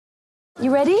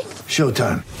You ready?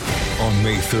 Showtime. On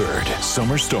May 3rd,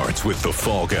 summer starts with The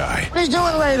Fall Guy. Let's do it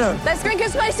later. Let's drink a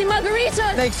spicy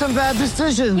margarita. Make some bad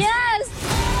decisions. Yes!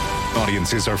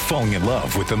 Audiences are falling in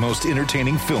love with the most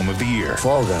entertaining film of the year.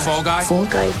 Fall Guy. Fall Guy? Fall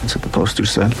Guy. That's what the poster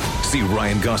said. See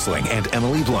Ryan Gosling and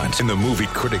Emily Blunt in the movie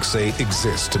critics say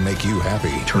exists to make you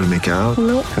happy. Trying to make it out?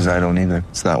 Nope. Because I don't either.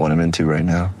 It's not what I'm into right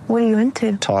now. What are you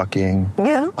into? Talking.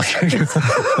 Yeah.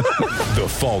 The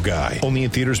Fall Guy. Only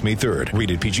in theaters May 3rd.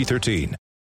 Rated PG-13.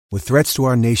 With threats to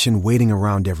our nation waiting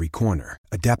around every corner,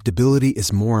 adaptability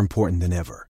is more important than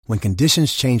ever. When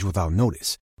conditions change without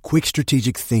notice, quick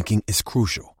strategic thinking is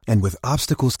crucial. And with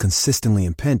obstacles consistently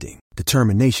impending,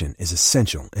 determination is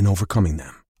essential in overcoming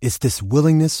them. It's this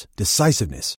willingness,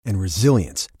 decisiveness, and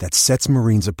resilience that sets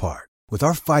Marines apart. With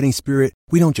our fighting spirit,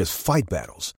 we don't just fight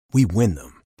battles, we win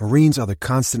them. Marines are the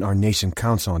constant our nation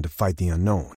counts on to fight the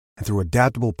unknown. And through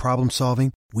adaptable problem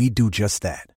solving, we do just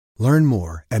that. Learn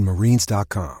more at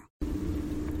marines.com.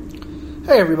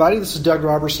 Hey everybody, this is Doug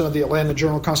Robertson of the Atlanta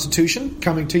Journal-Constitution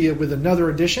coming to you with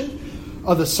another edition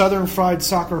of the Southern Fried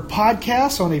Soccer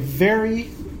Podcast on a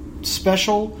very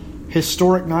special,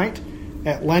 historic night.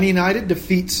 Atlanta United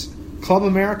defeats Club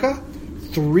America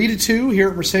 3-2 here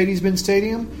at Mercedes-Benz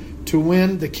Stadium to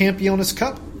win the Campeones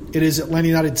Cup. It is Atlanta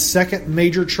United's second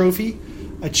major trophy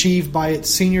achieved by its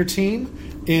senior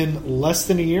team in less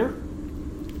than a year.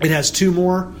 It has two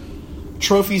more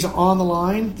trophies on the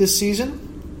line this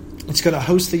season. It's going to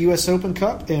host the U.S. Open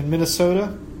Cup in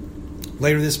Minnesota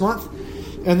later this month.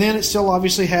 And then it still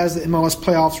obviously has the MLS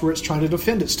playoffs where it's trying to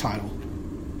defend its title.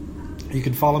 You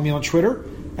can follow me on Twitter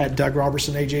at Doug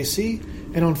Robertson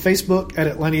AJC and on Facebook at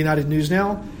Atlanta United News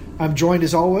Now. I'm joined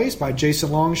as always by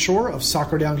Jason Longshore of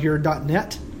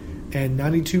SoccerDownHere.net and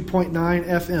 92.9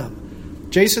 FM.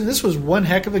 Jason, this was one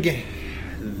heck of a game.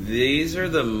 These are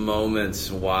the moments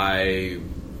why,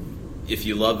 if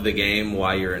you love the game,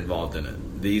 why you're involved in it.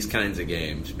 These kinds of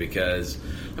games, because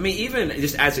I mean, even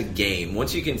just as a game,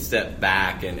 once you can step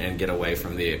back and get away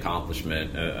from the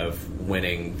accomplishment of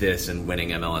winning this and winning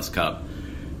MLS Cup,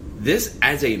 this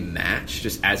as a match,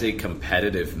 just as a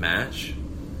competitive match,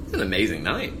 it's an amazing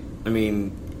night. I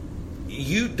mean,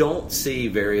 you don't see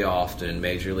very often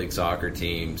Major League Soccer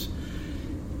teams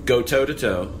go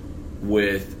toe-to-toe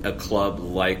with a club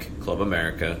like Club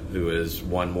America, who has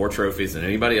won more trophies than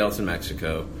anybody else in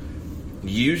Mexico.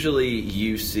 Usually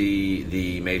you see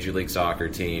the Major League Soccer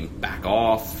team back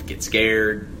off, get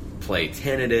scared, play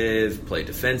tentative, play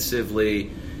defensively.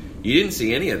 You didn't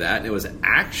see any of that, and it was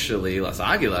actually Las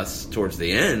Águilas towards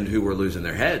the end who were losing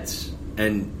their heads.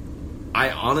 And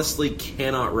I honestly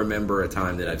cannot remember a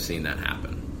time that I've seen that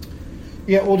happen.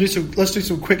 Yeah, let's do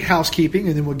some quick housekeeping,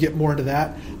 and then we'll get more into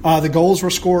that. The goals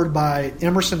were scored by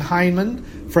Emerson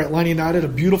Hyndman for Atlanta United, a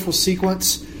beautiful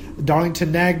sequence.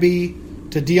 Darlington Nagbe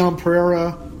to Dion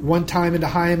Pereira, one time into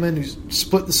Hyndman, who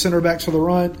split the center backs for the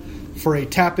run for a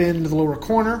tap in into the lower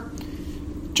corner.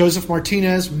 Joseph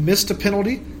Martinez missed a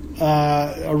penalty,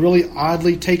 a really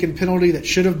oddly taken penalty that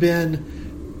should have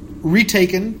been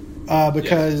retaken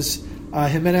because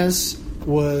Jimenez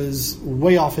was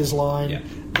way off his line. Yeah.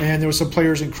 And there were some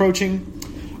players encroaching.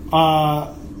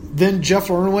 Then Jeff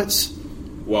Larentowicz.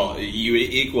 Well, you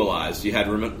equalized. You had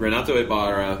Renato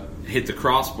Ibarra hit the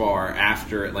crossbar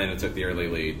after Atlanta took the early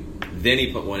lead. Then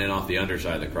he put one in off the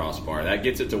underside of the crossbar. That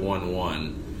gets it to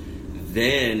 1-1.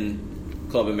 Then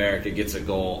Club America gets a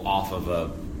goal off of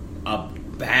a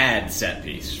bad set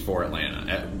piece for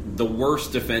Atlanta. The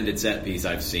worst defended set piece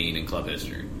I've seen in club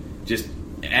history. Just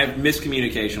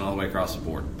miscommunication all the way across the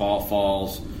board. Ball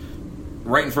falls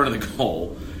right in front of the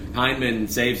goal. Hyndman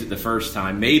saves it the first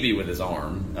time, maybe with his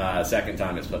arm. Second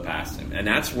time it's put past him. And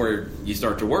that's where you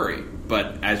start to worry.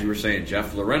 But as you were saying,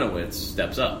 Jeff Larentowicz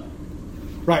steps up.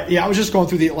 Right, yeah, I was just going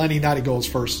through the Atlanta United goals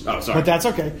first. Oh, sorry. But that's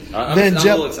okay. I'm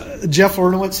Jeff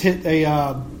Larentowicz hit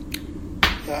a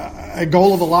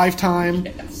goal of a lifetime,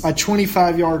 yes. A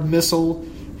 25-yard missile.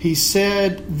 He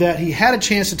said that he had a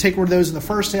chance to take one of those in the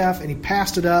first half, and he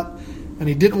passed it up, and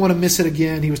he didn't want to miss it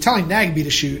again. He was telling Nagbe to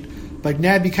shoot, but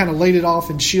Nagbe kind of laid it off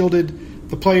and shielded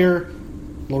the player.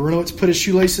 Larentowicz put his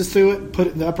shoelaces through it, put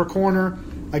it in the upper corner.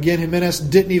 Again, Jimenez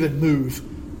didn't even move.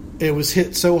 It was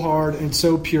hit so hard and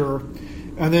so pure.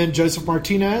 And then Joseph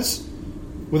Martinez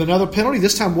with another penalty,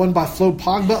 this time won by Flo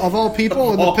Pogba, of all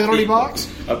people, in the penalty box.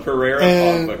 A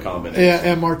Pereira-Pogba combination. Yeah,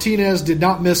 and Martinez did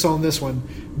not miss on this one.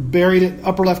 Buried it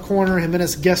upper left corner.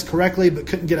 Jimenez guessed correctly but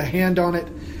couldn't get a hand on it.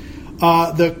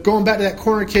 Going back to that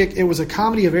corner kick, it was a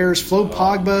comedy of errors. Flo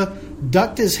Pogba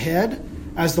ducked his head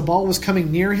as the ball was coming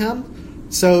near him,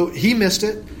 so he missed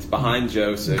it. It's behind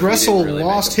Joseph. Gressel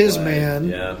lost his man.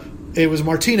 Yeah. it was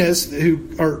Martinez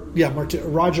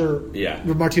Roger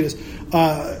Martinez.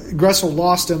 Gressel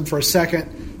lost him for a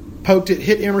second, poked it,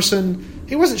 hit Emerson.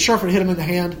 He wasn't sure if it hit him in the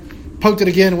hand. Poked it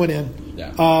again, went in.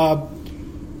 Yeah.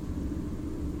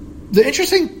 The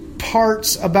interesting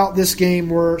parts about this game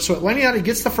were, so Atlanta United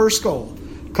gets the first goal.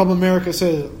 Club America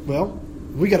says, well,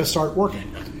 we got to start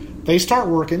working. They start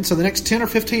working, so the next 10 or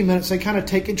 15 minutes, they kind of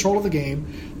take control of the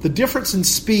game. The difference in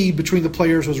speed between the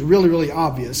players was really, really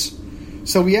obvious.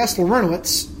 So we asked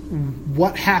Larentowicz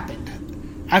what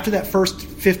happened after that first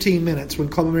 15 minutes when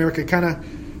Club America kind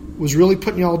of was really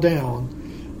putting y'all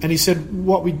down. And he said,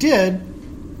 what we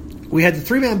did, we had the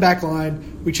 3-man back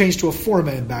line, we changed to a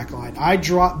 4-man back line. I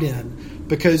dropped in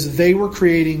because they were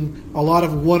creating a lot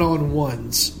of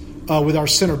one-on-ones with our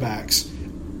center backs.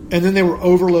 And then they were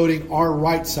overloading our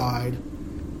right side,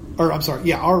 our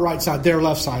right side, their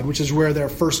left side, which is where their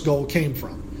first goal came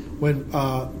from, when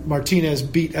Martinez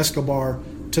beat Escobar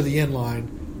to the end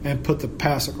line and put the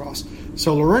pass across.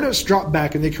 So Larentowicz dropped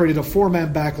back, and they created a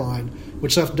 4-man back line,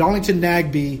 which left Darlington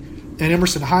Nagbe and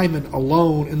Emerson Hyman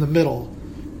alone in the middle.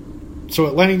 So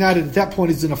Atlanta United at that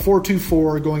point is in a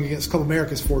 4-2-4 going against Club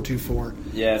America's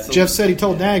 4-2-4. Yeah. So Jeff said he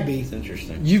told Nagbe, it's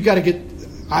interesting. You've got to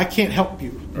I can't help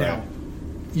you now. Right.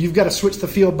 You've got to switch the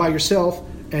field by yourself,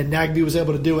 and Nagbe was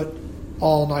able to do it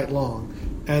all night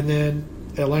long. And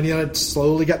then Atlanta United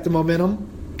slowly got the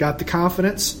momentum, got the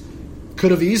confidence,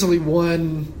 could have easily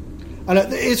won.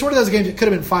 It's one of those games that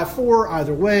could have been 5-4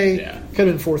 either way, could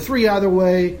have been 4-3 either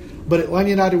way, but Atlanta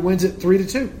United wins it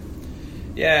 3-2.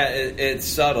 Yeah, it's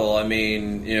subtle. I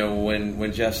mean,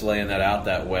 when Jeff's laying that out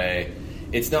that way,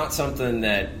 it's not something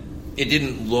that it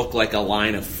didn't look like a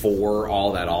line of 4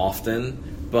 all that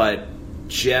often, but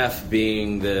Jeff,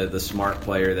 being the smart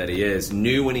player that he is,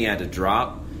 knew when he had to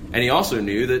drop, and he also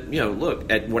knew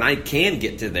that, when I can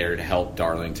get to there to help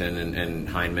Darlington and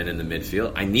Hyman in the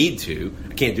midfield, I need to.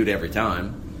 I can't do it every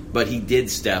time, but he did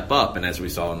step up, and as we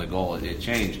saw in the goal, it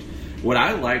changed. What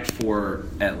I liked for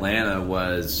Atlanta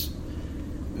was,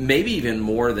 maybe even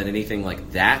more than anything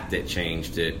like that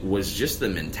changed it, was just the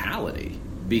mentality,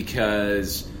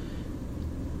 because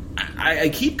I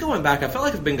keep going back. I felt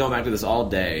like I've been going back to this all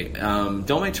day.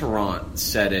 Dome Tarrant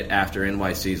said it after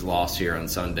NYC's loss here on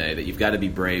Sunday, that you've got to be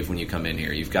brave when you come in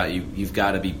here. You've got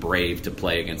to be brave to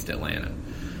play against Atlanta.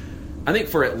 I think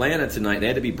for Atlanta tonight, they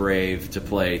had to be brave to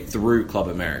play through Club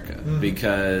America,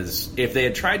 because if they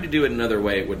had tried to do it another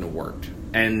way, it wouldn't have worked.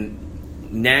 And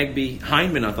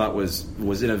Hyman, I thought,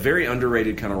 was in a very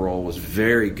underrated kind of role, was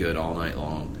very good all night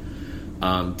long.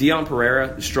 Dion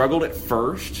Pereira struggled at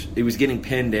first. He was getting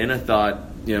pinned in. I thought,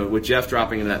 with Jeff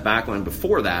dropping into that back line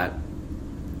before that,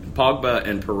 Pogba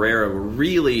and Pereira were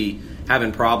really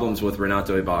having problems with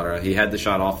Renato Ibarra. He had the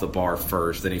shot off the bar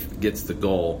first, then he gets the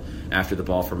goal after the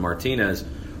ball from Martinez.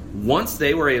 Once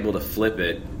they were able to flip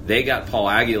it, they got Paul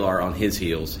Aguilar on his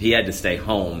heels. He had to stay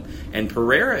home, and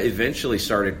Pereira eventually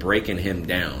started breaking him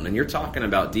down. And you're talking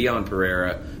about Dion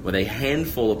Pereira with a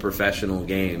handful of professional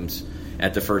games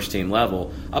at the first team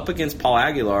level, up against Paul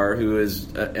Aguilar, who is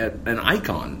an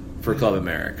icon for Club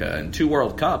America and 2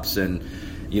 World Cups, and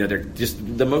they're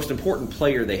just the most important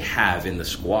player they have in the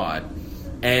squad.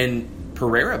 And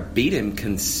Pereira beat him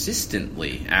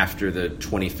consistently after the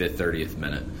 25th, 30th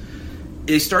minute.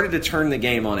 They started to turn the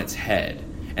game on its head,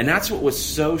 and that's what was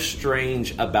so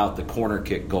strange about the corner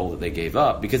kick goal that they gave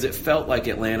up, because it felt like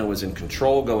Atlanta was in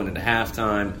control going into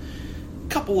halftime. A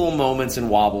couple little moments and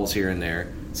wobbles here and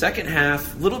there. Second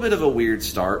half, a little bit of a weird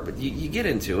start, but you get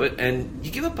into it, and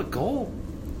you give up a goal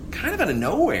kind of out of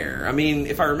nowhere. I mean,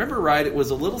 if I remember right, it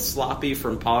was a little sloppy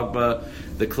from Pogba,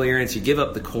 the clearance. You give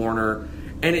up the corner,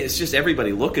 and it's just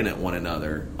everybody looking at one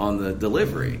another on the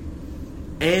delivery.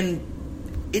 And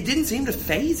it didn't seem to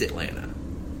faze Atlanta.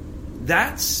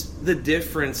 That's the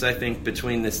difference, I think,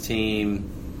 between this team,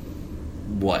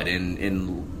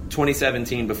 in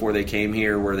 2017, before they came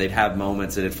here, where they'd have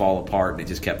moments that it'd fall apart and it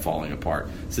just kept falling apart.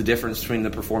 It's the difference between the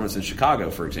performance in Chicago,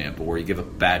 for example, where you give a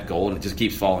bad goal and it just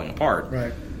keeps falling apart.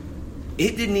 Right.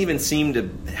 It didn't even seem to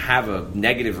have a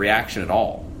negative reaction at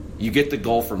all. You get the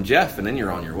goal from Jeff, and then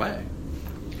you're on your way.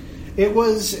 It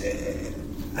was, it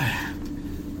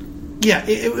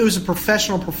was a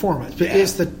professional performance, but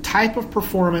it's the type of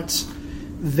performance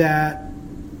that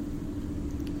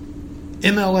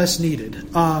MLS needed.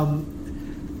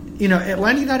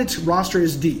 Atlanta United's roster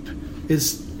is deep.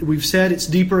 We've said it's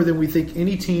deeper than we think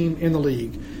any team in the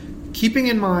league. Keeping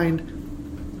in mind,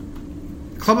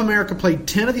 Club America played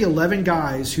 10 of the 11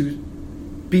 guys who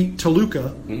beat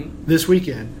Toluca this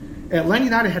weekend. Atlanta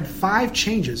United had 5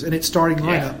 changes in its starting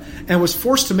lineup and was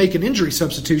forced to make an injury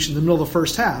substitution in the middle of the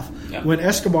first half when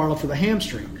Escobar left with a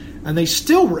hamstring. And they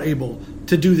still were able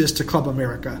to do this to Club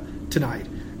America tonight.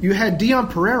 You had Dion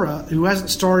Pereira, who hasn't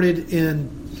started in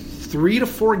 3 to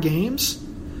 4 games.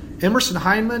 Emerson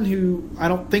Hyndman, who I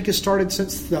don't think has started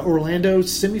since the Orlando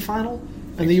semifinal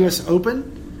and the U.S.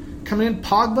 Open. Coming in,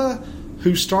 Pogba,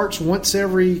 who starts once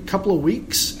every couple of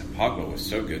weeks. Pogba was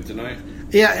so good tonight.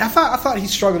 Yeah, I thought he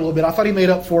struggled a little bit. I thought he made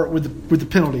up for it with the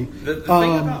penalty. The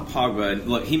thing about Pogba,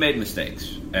 look, he made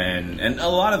mistakes, and a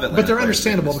lot of it. But they're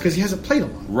understandable because he hasn't played a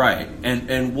lot. Right,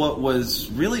 and what was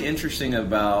really interesting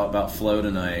about Flo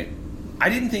tonight, I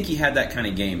didn't think he had that kind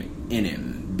of game in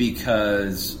him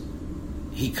because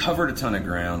he covered a ton of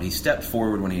ground. He stepped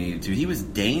forward when he needed to. He was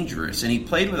dangerous, and he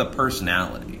played with a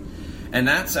personality. And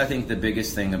that's, I think, the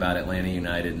biggest thing about Atlanta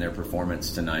United and their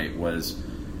performance tonight was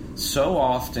so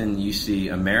often you see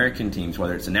American teams,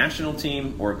 whether it's a national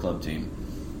team or a club team,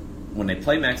 when they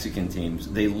play Mexican teams,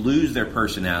 they lose their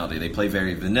personality. They play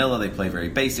very vanilla. They play very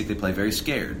basic. They play very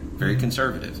scared, very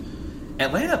conservative.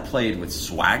 Atlanta played with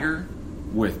swagger,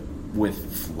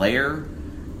 with flair,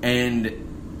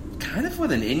 and kind of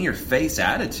with an in-your-face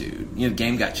attitude. You know, the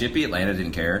game got chippy. Atlanta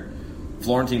didn't care.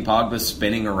 Florentine Pogba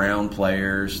spinning around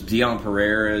players. Dion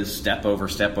Pereira's step over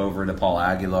to Paul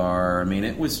Aguilar. I mean,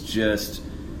 it was just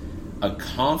a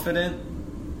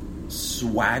confident,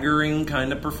 swaggering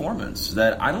kind of performance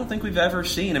that I don't think we've ever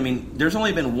seen. I mean, there's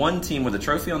only been one team with a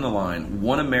trophy on the line,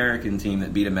 one American team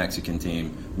that beat a Mexican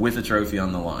team with a trophy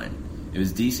on the line. It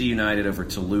was DC United over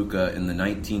Toluca in the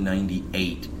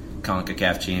 1998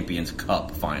 CONCACAF Champions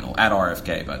Cup final, at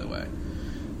RFK, by the way.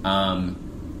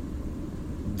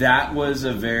 That was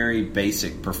a very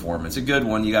basic performance. A good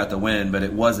one, you got the win, but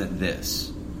it wasn't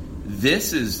this.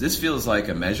 This feels like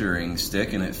a measuring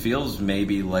stick, and it feels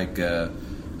maybe like a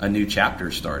new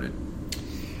chapter started.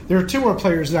 There are 2 more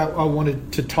players that I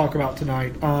wanted to talk about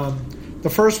tonight. The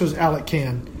first was Alec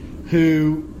Kann,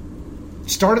 who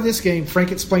started this game.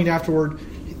 Frank explained afterward,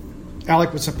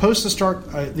 Alec was supposed to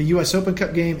start the U.S. Open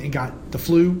Cup game and got the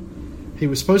flu. He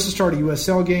was supposed to start a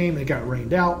USL game and it got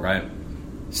rained out. Right.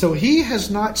 So he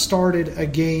has not started a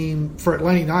game for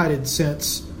Atlanta United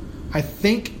since, I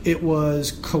think it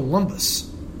was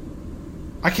Columbus.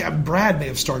 Brad may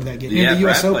have started that game. Yeah, in the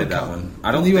US Brad Open played Cup. that one.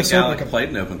 I don't think Alec played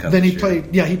an Open Cup. Then he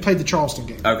played the Charleston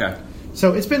game. Okay.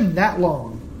 So it's been that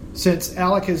long since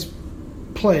Alec has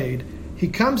played. He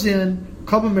comes in,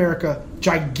 Club America,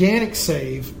 gigantic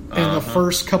save in the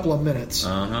first couple of minutes.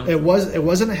 It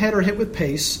wasn't a header hit with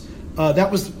pace.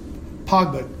 That was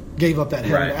Pogba gave up that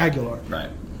header to Aguilar. Right.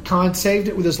 Kahn saved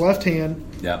it with his left hand.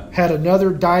 Yep. Had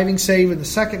another diving save in the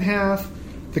second half.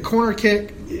 The corner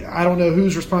kick, I don't know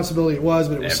whose responsibility it was,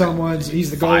 but it was someone's.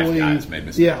 He's the goalie. 5 guys made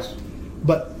mistakes. Yeah.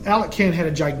 But Alec Kann had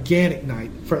a gigantic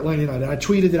night for Atlanta United. I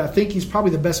tweeted that I think he's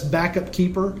probably the best backup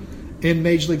keeper in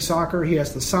Major League Soccer. He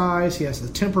has the size. He has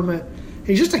the temperament.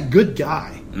 He's just a good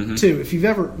guy, too. If you've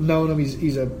ever known him,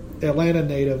 he's a Atlanta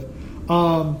native.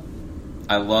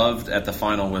 I loved at the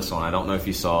final whistle, and I don't know if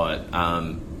you saw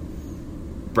it,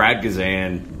 Brad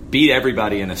Gazan beat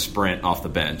everybody in a sprint off the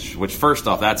bench, which first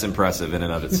off, that's impressive in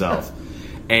and of itself.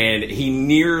 And he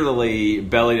nearly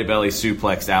belly-to-belly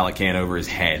suplexed Alec Kann over his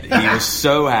head. He was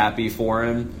so happy for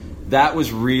him. That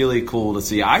was really cool to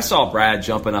see. I saw Brad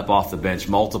jumping up off the bench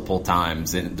multiple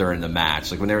times during the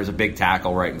match. Like when there was a big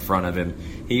tackle right in front of him,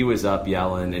 he was up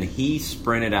yelling, and he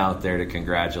sprinted out there to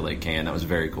congratulate Kann. That was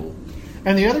very cool.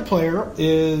 And the other player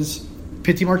is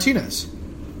Pity Martinez.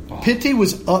 Pity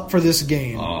was up for this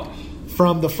game.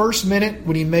 From the first minute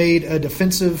when he made a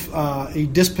defensive, he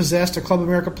dispossessed a Club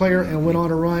America player and went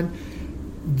on a run.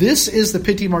 This is the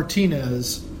Pity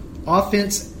Martinez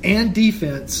offense and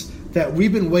defense that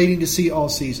we've been waiting to see all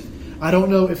season. I don't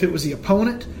know if it was the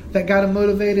opponent that got him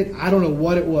motivated. I don't know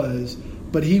what it was,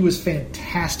 but he was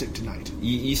fantastic tonight.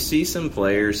 You see some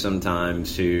players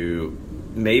sometimes who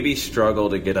maybe struggle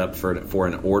to get up for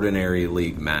an ordinary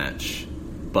league match,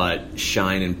 but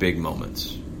shine in big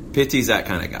moments. Pity's that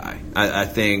kind of guy. I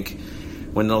think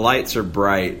when the lights are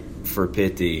bright for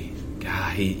Pity,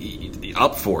 God, he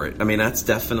up for it. I mean, that's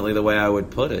definitely the way I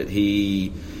would put it.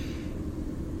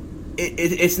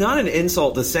 It's not an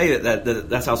insult to say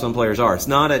that's how some players are. It's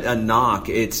not a knock.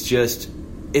 It's just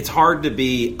it's hard to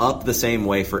be up the same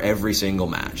way for every single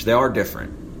match. They are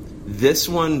different. This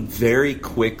one, very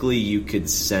quickly, you could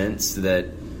sense that,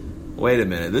 wait a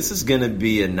minute, this is going to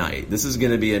be a night. This is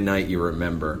going to be a night you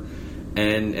remember.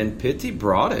 And Pity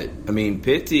brought it. I mean,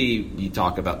 Pity, you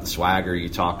talk about the swagger, you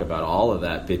talk about all of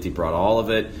that. Pity brought all of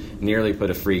it, nearly put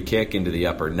a free kick into the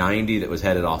upper 90 that was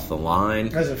headed off the line.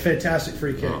 That was a fantastic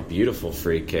free kick. Oh, beautiful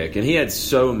free kick. And he had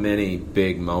so many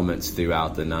big moments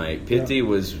throughout the night. Pity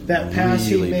was that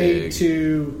pass really he made big.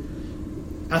 to,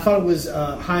 I thought it was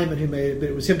Hyndman who made it, but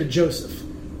it was him to Joseph.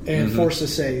 and forced a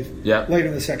save Yep. later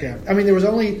in the second half. I mean, there was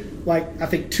only, I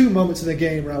think 2 moments in the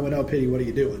game where I went, oh, Pity, what are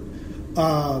you doing?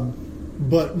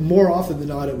 But more often than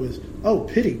not, it was, oh,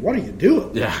 Pity, what are you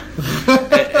doing? Yeah.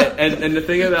 and the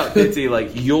thing about Pity,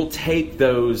 you'll take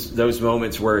those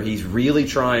moments where he's really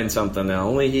trying something that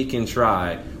only he can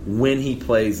try when he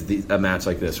plays a match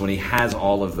like this, when he has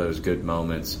all of those good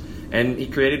moments. And he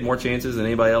created more chances than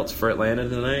anybody else for Atlanta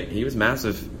tonight. He was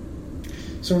massive.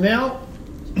 So now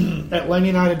Atlanta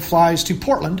United flies to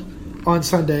Portland on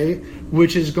Sunday,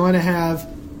 which is going to have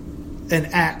an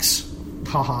axe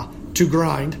to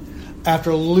grind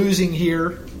after losing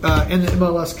here in the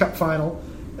MLS Cup final.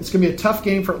 It's going to be a tough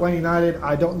game for Atlanta United.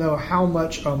 I don't know how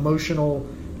much emotional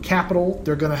capital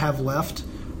they're going to have left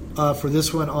for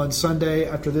this one on Sunday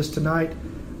after this tonight.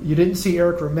 You didn't see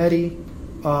Eric Remedi.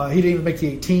 He didn't even make the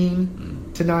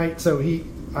 18 tonight, so he,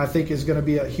 I think, is going to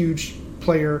be a huge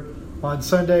player on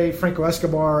Sunday. Franco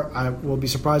Escobar, I will be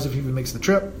surprised if he even makes the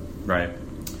trip. Right.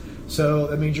 So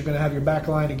that means you're going to have your back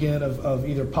line again of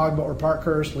either Pogba or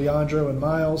Parkhurst, Leandro and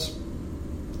Miles.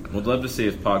 Would love to see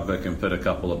if Pogba can put a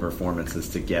couple of performances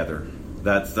together.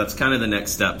 That's kind of the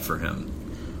next step for him.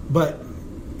 But,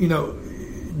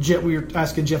 Jeff, we were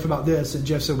asking Jeff about this, and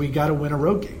Jeff said we got to win a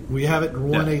road game. We haven't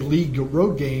won a league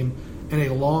road game in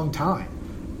a long time,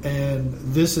 and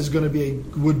this is going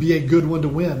to would be a good one to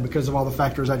win because of all the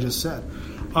factors I just said.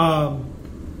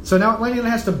 So now Atlanta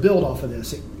has to build off of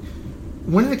this.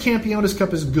 Winning the Campeones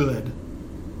Cup is good.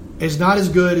 It's not as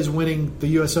good as winning the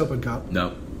U.S. Open Cup.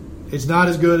 No. It's not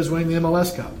as good as winning the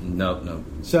MLS Cup. No.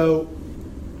 So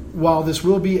while this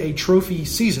will be a trophy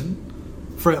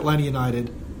season for Atlanta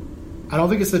United, I don't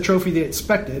think it's the trophy they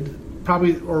expected,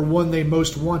 probably, or one they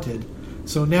most wanted.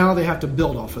 So now they have to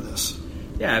build off of this.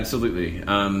 Yeah, absolutely.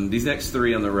 These next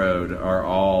 3 on the road are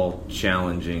all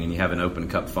challenging, and you have an Open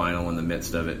Cup final in the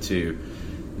midst of it, too.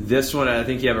 This one, I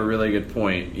think you have a really good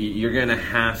point. You're going to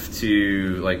have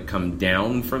to come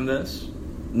down from this.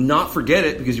 Not forget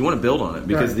it, because you want to build on it.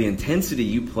 Because right. The intensity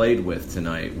you played with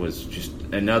tonight was just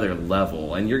another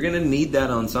level. And you're going to need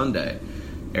that on Sunday.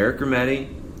 Eric Remedi,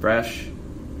 fresh.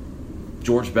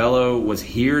 George Bello was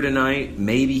here tonight.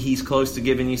 Maybe he's close to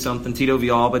giving you something. Tito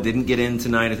Villalba didn't get in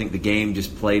tonight. I think the game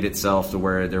just played itself to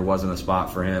where there wasn't a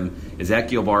spot for him.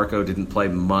 Ezequiel Barco didn't play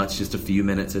much, just a few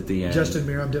minutes at the end. Justin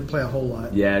Merrim didn't play a whole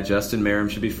lot. Yeah, Justin Merrim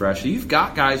should be fresh. You've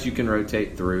got guys you can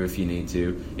rotate through if you need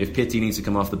to. If Pitti needs to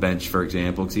come off the bench, for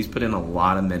example, because he's put in a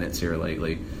lot of minutes here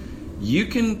lately. You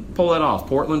can pull it off.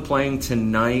 Portland playing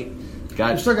tonight.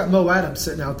 You still got Mo Adams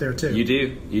sitting out there, too. You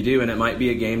do, and it might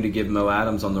be a game to give Mo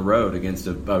Adams on the road against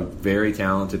a very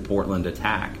talented Portland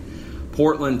attack.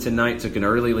 Portland tonight took an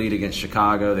early lead against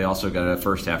Chicago. They also got a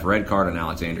first-half red card on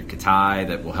Alexander Katai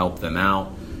that will help them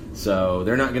out. So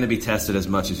they're not going to be tested as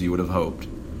much as you would have hoped.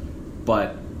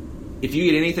 But if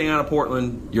you get anything out of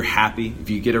Portland, you're happy.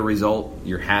 If you get a result,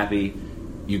 you're happy.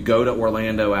 You go to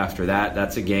Orlando after that.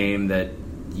 That's a game that,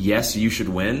 yes, you should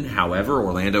win. However,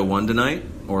 Orlando won tonight.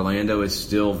 Orlando is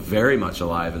still very much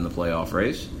alive in the playoff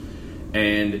race.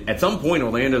 And at some point,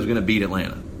 Orlando is going to beat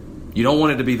Atlanta. You don't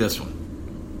want it to be this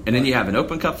one. And then you have an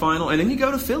Open Cup final, and then you go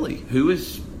to Philly, who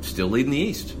is still leading the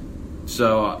East.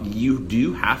 So you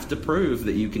do have to prove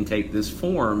that you can take this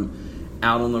form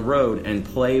out on the road and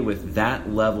play with that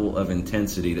level of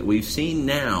intensity that we've seen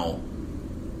now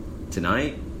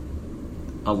tonight.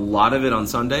 A lot of it on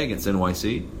Sunday against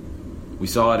NYC. We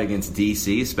saw it against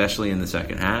DC, especially in the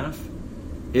second half.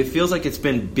 It feels like it's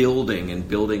been building and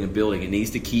building and building. It needs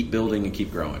to keep building and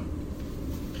keep growing.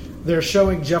 They're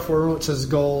showing Jeff Werowitz's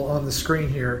goal on the screen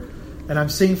here, and I'm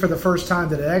seeing for the first time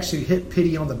that it actually hit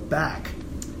Pitti on the back.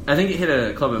 I think it hit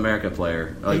a Club America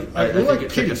player. I think it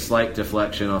took a slight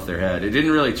deflection off their head. It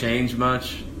didn't really change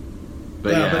much,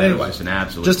 but but anyway, it was just an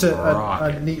absolute just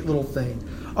a neat little thing.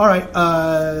 All right,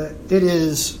 it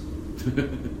is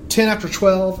 10 after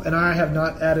 12, and I have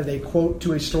not added a quote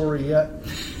to a story yet.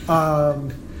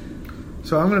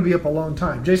 So I'm going to be up a long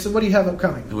time. Jason, what do you have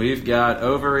upcoming? We've got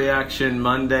Overreaction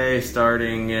Monday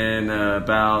starting in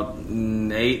about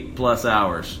 8+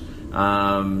 hours.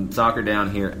 Soccer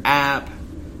Down Here app,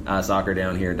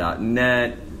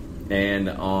 soccerdownhere.net, and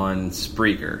on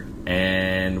Spreaker.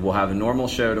 And we'll have a normal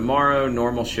show tomorrow,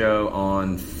 normal show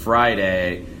on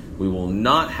Friday. We will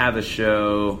not have a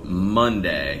show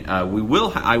Monday. I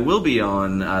will be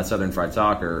on Southern Fried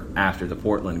Soccer after the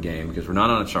Portland game because we're not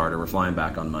on a charter. We're flying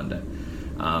back on Monday.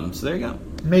 So there you go.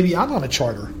 Maybe I'm on a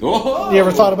charter. Whoa, you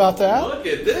ever thought about that? Look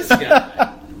at this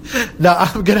guy. Now,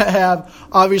 I'm going to have,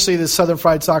 obviously, the Southern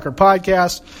Fried Soccer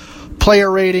podcast,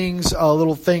 player ratings, a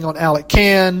little thing on Alec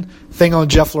Kann, thing on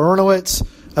Jeff Larentowicz,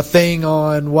 a thing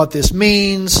on what this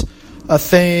means, a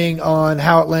thing on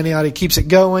how Atlanta United keeps it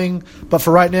going. But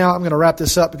for right now, I'm going to wrap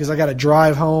this up because I got to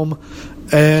drive home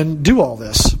and do all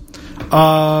this.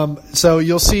 So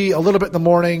you'll see a little bit in the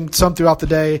morning, some throughout the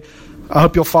day. I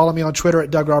hope you'll follow me on Twitter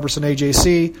at Doug Robertson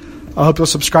AJC. I hope you'll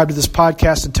subscribe to this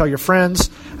podcast and tell your friends.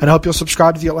 And I hope you'll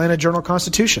subscribe to the Atlanta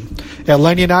Journal-Constitution.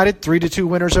 Atlanta United, 3-2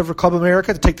 winners over Club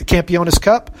America to take the Campeones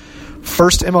Cup.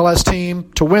 First MLS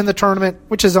team to win the tournament,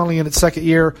 which is only in its second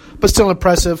year, but still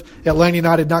impressive. Atlanta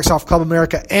United knocks off Club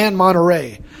America and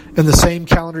Monterrey in the same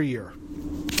calendar year.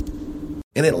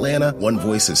 In Atlanta, one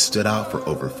voice has stood out for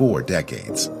over 4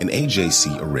 decades. An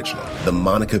AJC original, The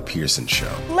Monica Pearson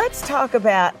Show. Let's talk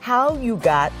about how you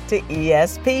got to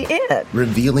ESPN.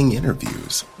 Revealing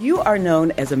interviews. You are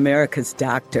known as America's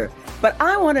doctor, but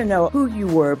I want to know who you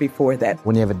were before that.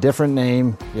 When you have a different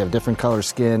name, you have different color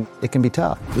skin, it can be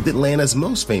tough. With Atlanta's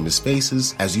most famous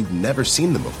faces as you've never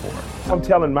seen them before. I'm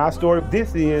telling my story.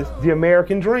 This is the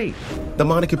American dream. The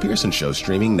Monica Pearson Show,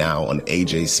 streaming now on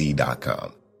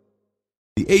AJC.com.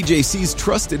 The AJC's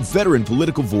trusted veteran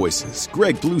political voices,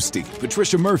 Greg Bluestein,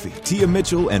 Patricia Murphy, Tia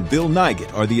Mitchell, and Bill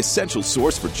Nygut, are the essential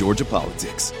source for Georgia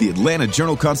politics. The Atlanta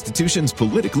Journal-Constitution's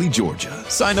Politically Georgia.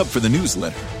 Sign up for the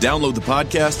newsletter, download the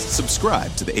podcast,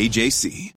 subscribe to the AJC.